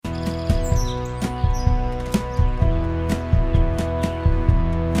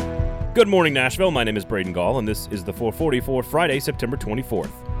Good morning, Nashville. My name is Braden, and this is the 440 for Friday, September 24th.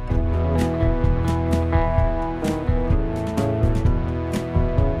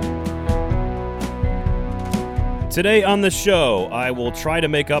 Today on the show, I will try to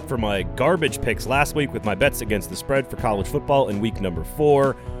make up for my garbage picks last week with my bets against the spread for college football in week number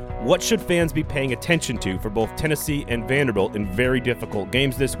 4. What should fans be paying attention to for both Tennessee and Vanderbilt in very difficult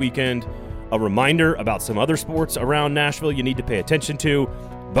games this weekend? A reminder about some other sports around Nashville you need to pay attention to.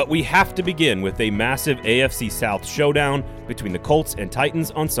 But we have to begin with a massive AFC South showdown between the Colts and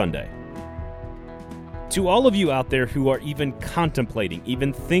Titans on Sunday. To all of you out there who are even contemplating,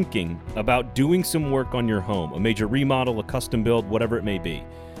 even thinking about doing some work on your home, a major remodel, a custom build, whatever it may be,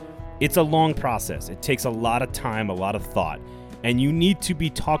 it's a long process. It takes a lot of time, a lot of thought, and you need to be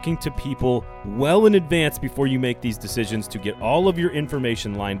talking to people well in advance before you make these decisions to get all of your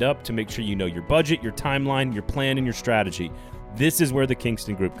information lined up to make sure you know your budget, your timeline, your plan, and your strategy. This is where the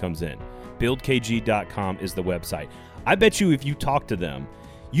Kingston Group comes in. BuildKG.com is the website. I bet you if you talk to them,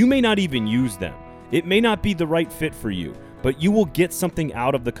 you may not even use them. It may not be the right fit for you, but you will get something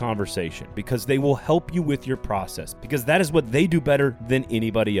out of the conversation because they will help you with your process, because that is what they do better than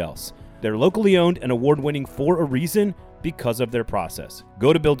anybody else. They're locally owned and award-winning for a reason, because of their process.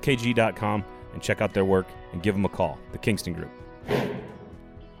 Go to BuildKG.com and check out their work and give them a call, the Kingston Group.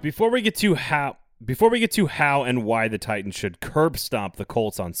 Before we get to how and why the Titans should curb stomp the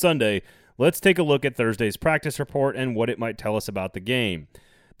Colts on Sunday, let's take a look at Thursday's practice report and what it might tell us about the game.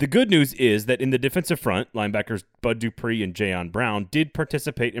 The good news is that in the defensive front, linebackers Bud Dupree and Jayon Brown did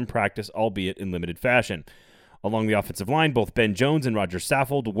participate in practice, albeit in limited fashion. Along the offensive line, both Ben Jones and Roger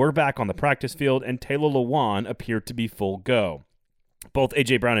Saffold were back on the practice field, and Taylor Lewan appeared to be full go. Both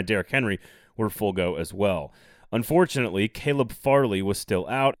A.J. Brown and Derrick Henry were full go as well. Unfortunately, Caleb Farley was still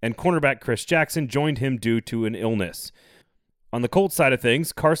out, and cornerback Chris Jackson joined him due to an illness. On the Colts side of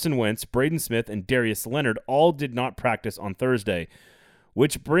things, Carson Wentz, Braden Smith, and Darius Leonard all did not practice on Thursday,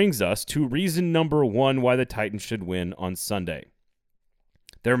 which brings us to reason number 1 why the Titans should win on Sunday.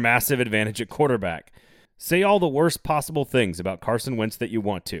 Their massive advantage at quarterback. Say all the worst possible things about Carson Wentz that you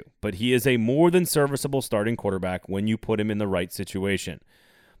want to, but he is a more than serviceable starting quarterback when you put him in the right situation.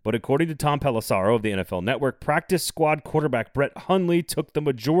 But according to Tom Pelissero of the NFL Network, practice squad quarterback Brett Hundley took the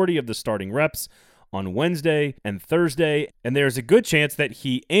majority of the starting reps on Wednesday and Thursday, and there's a good chance that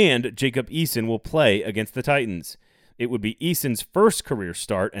he and Jacob Eason will play against the Titans. It would be Eason's first career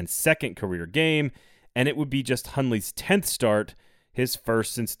start and second career game, and it would be just Hundley's 10th start, his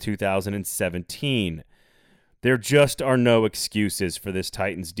first since 2017. There just are no excuses for this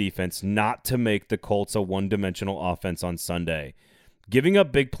Titans defense not to make the Colts a one-dimensional offense on Sunday. Giving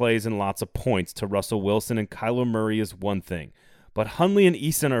up big plays and lots of points to Russell Wilson and Kyler Murray is one thing, but Hundley and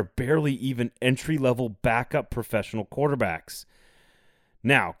Eason are barely even entry-level backup professional quarterbacks.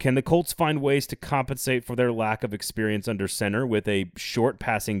 Now, can the Colts find ways to compensate for their lack of experience under center with a short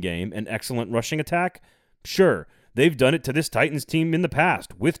passing game and excellent rushing attack? Sure, they've done it to this Titans team in the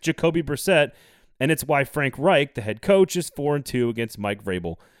past with Jacoby Brissett, and it's why Frank Reich, the head coach, is 4-2 against Mike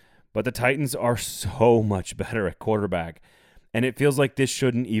Vrabel. But the Titans are so much better at quarterback, and it feels like this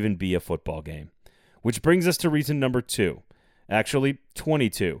shouldn't even be a football game. Which brings us to reason number 2. Actually,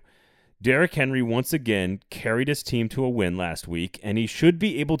 22. Derrick Henry once again carried his team to a win last week, and he should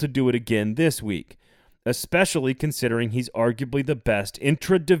be able to do it again this week, especially considering he's arguably the best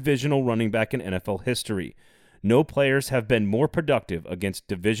intra-divisional running back in NFL history. No players have been more productive against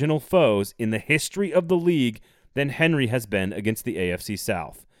divisional foes in the history of the league than Henry has been against the AFC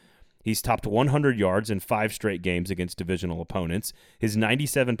South. He's topped 100 yards in 5 straight games against divisional opponents. His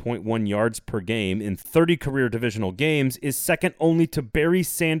 97.1 yards per game in 30 career divisional games is second only to Barry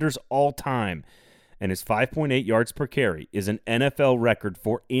Sanders all time. And his 5.8 yards per carry is an NFL record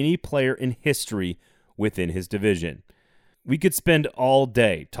for any player in history within his division. We could spend all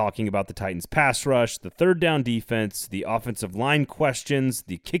day talking about the Titans' pass rush, the third down defense, the offensive line questions,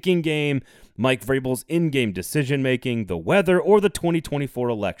 the kicking game, Mike Vrabel's in-game decision-making, the weather, or the 2024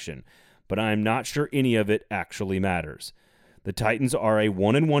 election. But I'm not sure any of it actually matters. The Titans are a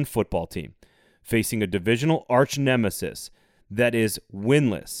 1-1 football team, facing a divisional arch-nemesis that is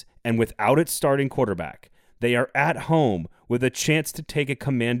winless and without its starting quarterback. They are at home with a chance to take a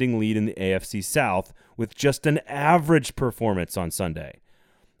commanding lead in the AFC South with just an average performance on Sunday.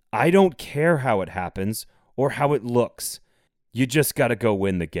 I don't care how it happens or how it looks. You just got to go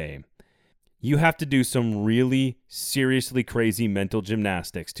win the game. You have to do some really seriously crazy mental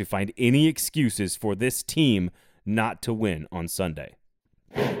gymnastics to find any excuses for this team not to win on Sunday.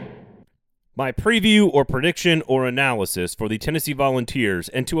 My preview or prediction or analysis for the Tennessee Volunteers,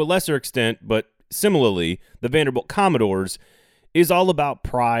 and to a lesser extent, but similarly, the Vanderbilt Commodores, is all about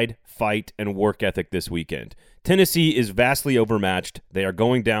pride, fight, and work ethic this weekend. Tennessee is vastly overmatched. They are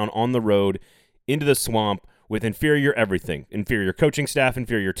going down on the road into the swamp with inferior everything. Inferior coaching staff,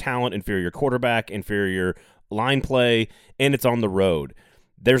 inferior talent, inferior quarterback, inferior line play, and it's on the road.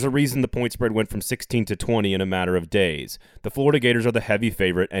 There's a reason the point spread went from 16 to 20 in a matter of days. The Florida Gators are the heavy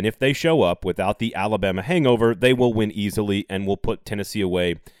favorite, and if they show up without the Alabama hangover, they will win easily and will put Tennessee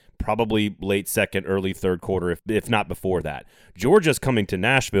away probably late second, early third quarter, if not before that. Georgia's coming to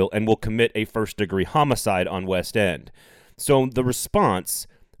Nashville and will commit a first-degree homicide on West End. So the response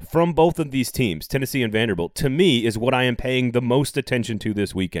from both of these teams, Tennessee and Vanderbilt, to me is what I am paying the most attention to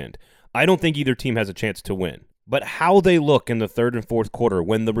this weekend. I don't think either team has a chance to win. But how they look in the third and fourth quarter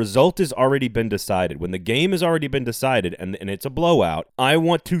when the result has already been decided, when the game has already been decided and it's a blowout, I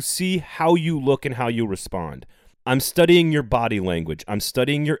want to see how you look and how you respond. I'm studying your body language. I'm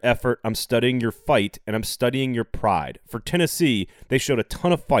studying your effort. I'm studying your fight, and I'm studying your pride. For Tennessee, they showed a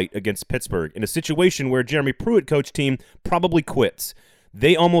ton of fight against Pittsburgh in a situation where Jeremy Pruitt coach team probably quits.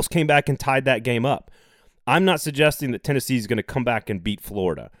 They almost came back and tied that game up. I'm not suggesting that Tennessee is going to come back and beat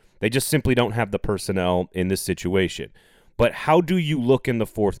Florida. They just simply don't have the personnel in this situation. But how do you look in the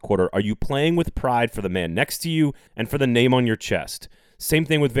fourth quarter? Are you playing with pride for the man next to you and for the name on your chest? Same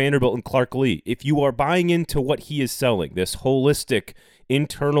thing with Vanderbilt and Clark Lee. If you are buying into what he is selling, this holistic,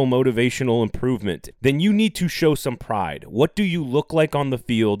 internal motivational improvement, then you need to show some pride. What do you look like on the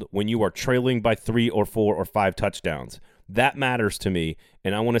field when you are trailing by 3 or 4 or 5 touchdowns? That matters to me,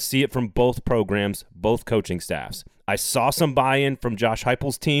 and I want to see it from both programs, both coaching staffs. I saw some buy-in from Josh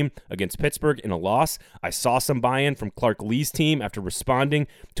Heupel's team against Pittsburgh in a loss. I saw some buy-in from Clark Lee's team after responding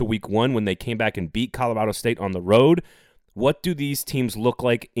to week 1 when they came back and beat Colorado State on the road. What do these teams look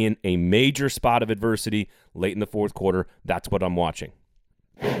like in a major spot of adversity late in the fourth quarter? That's what I'm watching.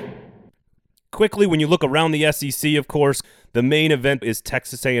 Quickly, when you look around the SEC, of course, the main event is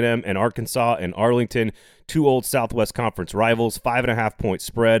Texas A&M and Arkansas and Arlington, 2 old Southwest Conference rivals, 5.5-point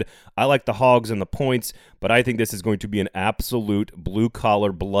spread. I like the Hogs and the points, but I think this is going to be an absolute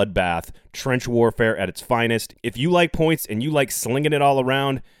blue-collar bloodbath, trench warfare at its finest. If you like points and you like slinging it all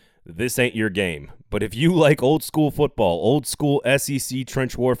around, this ain't your game. But if you like old school football, old school SEC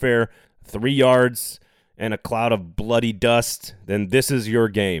trench warfare, 3 yards and a cloud of bloody dust, then this is your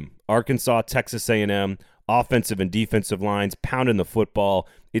game. Arkansas, Texas A&M, offensive and defensive lines, pounding the football.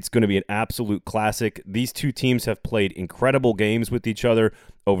 It's going to be an absolute classic. These two teams have played incredible games with each other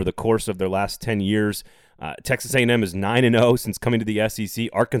over the course of their last 10 years. Texas A&M is 9-0 since coming to the SEC.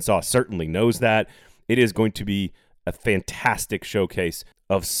 Arkansas certainly knows that. It is going to be a fantastic showcase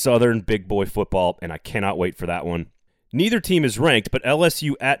of Southern big boy football, and I cannot wait for that one. Neither team is ranked, but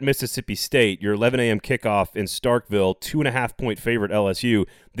LSU at Mississippi State, your 11 a.m. kickoff in Starkville, 2.5-point favorite LSU.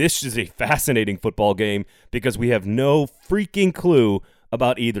 This is a fascinating football game because we have no freaking clue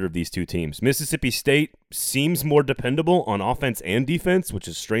about either of these two teams. Mississippi State seems more dependable on offense and defense, which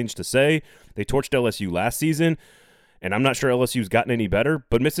is strange to say. They torched LSU last season, and I'm not sure LSU's gotten any better,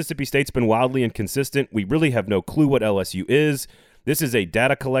 but Mississippi State's been wildly inconsistent. We really have no clue what LSU is. This is a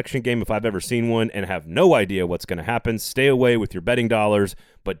data collection game if I've ever seen one, and have no idea what's going to happen. Stay away with your betting dollars,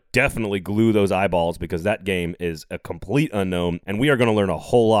 but definitely glue those eyeballs because that game is a complete unknown, and we are going to learn a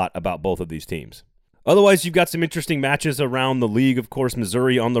whole lot about both of these teams. Otherwise, you've got some interesting matches around the league. Of course,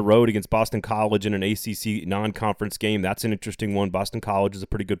 Missouri on the road against Boston College in an ACC non-conference game. That's an interesting one. Boston College is a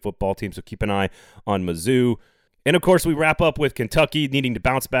pretty good football team, so keep an eye on Mizzou. And, of course, we wrap up with Kentucky needing to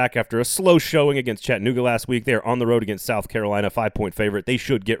bounce back after a slow showing against Chattanooga last week. They're on the road against South Carolina, 5-point favorite. They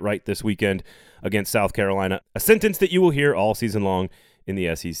should get right this weekend against South Carolina. A sentence that you will hear all season long in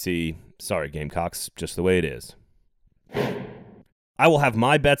the SEC. Sorry, Gamecocks, just the way it is. I will have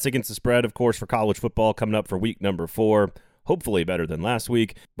my bets against the spread, of course, for college football coming up for week number 4. Hopefully better than last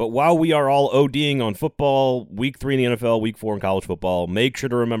week. But while we are all ODing on football, week 3 in the NFL, week 4 in college football, make sure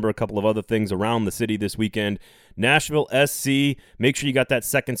to remember a couple of other things around the city this weekend. Nashville SC, make sure you got that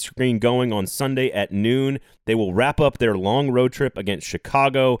second screen going on Sunday at noon. They will wrap up their long road trip against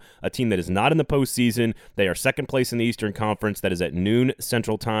Chicago, a team that is not in the postseason. They are second place in the Eastern Conference. That is at noon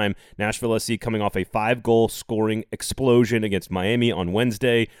Central Time. Nashville SC coming off a 5-goal scoring explosion against Miami on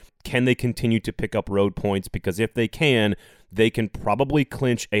Wednesday. Can they continue to pick up road points? Because if they can probably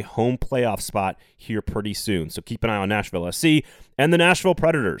clinch a home playoff spot here pretty soon. So keep an eye on Nashville SC and the Nashville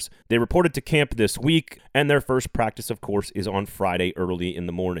Predators. They reported to camp this week, and their first practice, of course, is on Friday early in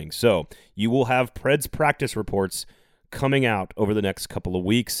the morning. So you will have Preds practice reports coming out over the next couple of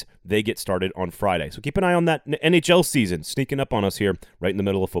weeks. They get started on Friday. So keep an eye on that NHL season sneaking up on us here right in the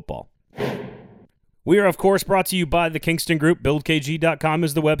middle of football. We are, of course, brought to you by the Kingston Group. BuildKG.com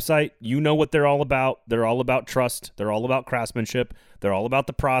is the website. You know what they're all about. They're all about trust. They're all about craftsmanship. They're all about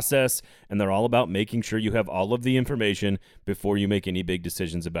the process. And they're all about making sure you have all of the information before you make any big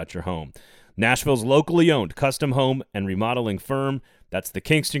decisions about your home. Nashville's locally owned custom home and remodeling firm. That's the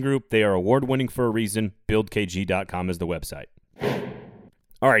Kingston Group. They are award-winning for a reason. BuildKG.com is the website.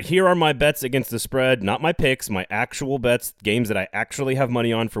 All right, here are my bets against the spread, not my picks, my actual bets, games that I actually have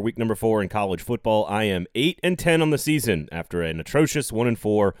money on for week number 4 in college football. I am 8-10 on the season after an atrocious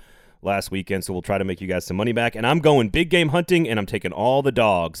 1-4 last weekend, so we'll try to make you guys some money back. And I'm going big game hunting, and I'm taking all the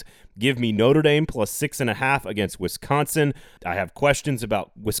dogs. Give me Notre Dame plus 6.5 against Wisconsin. I have questions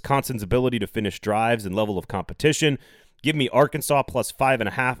about Wisconsin's ability to finish drives and level of competition. Give me Arkansas plus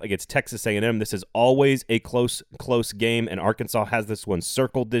 5.5 against Texas A&M. This is always a close game, and Arkansas has this one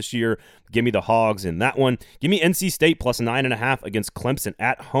circled this year. Give me the Hogs in that one. Give me NC State plus 9.5 against Clemson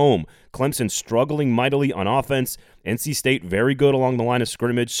at home. Clemson struggling mightily on offense. NC State very good along the line of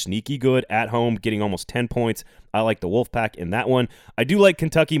scrimmage, sneaky good at home, getting almost 10 points. I like the Wolfpack in that one. I do like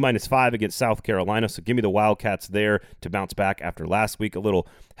Kentucky minus 5 against South Carolina, so give me the Wildcats there to bounce back after last week. A little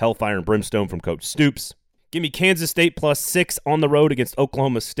hellfire and brimstone from Coach Stoops. Give me Kansas State plus 6 on the road against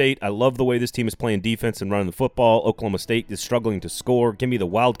Oklahoma State. I love the way this team is playing defense and running the football. Oklahoma State is struggling to score. Give me the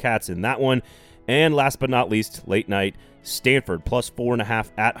Wildcats in that one. And last but not least, late night, Stanford plus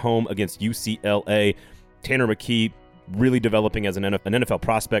 4.5 at home against UCLA. Tanner McKee really developing as an NFL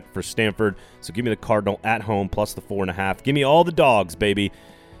prospect for Stanford. So give me the Cardinal at home plus the 4.5. Give me all the dogs, baby.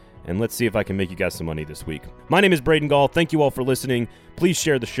 And let's see if I can make you guys some money this week. My name is Braden Gall. Thank you all for listening. Please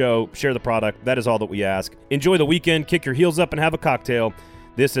share the show, share the product. That is all that we ask. Enjoy the weekend, kick your heels up, and have a cocktail.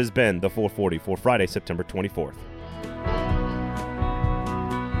 This has been the 440 for Friday, September 24th.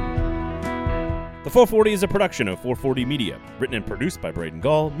 The 440 is a production of 440 Media, written and produced by Braden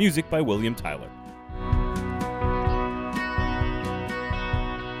Gall, music by William Tyler.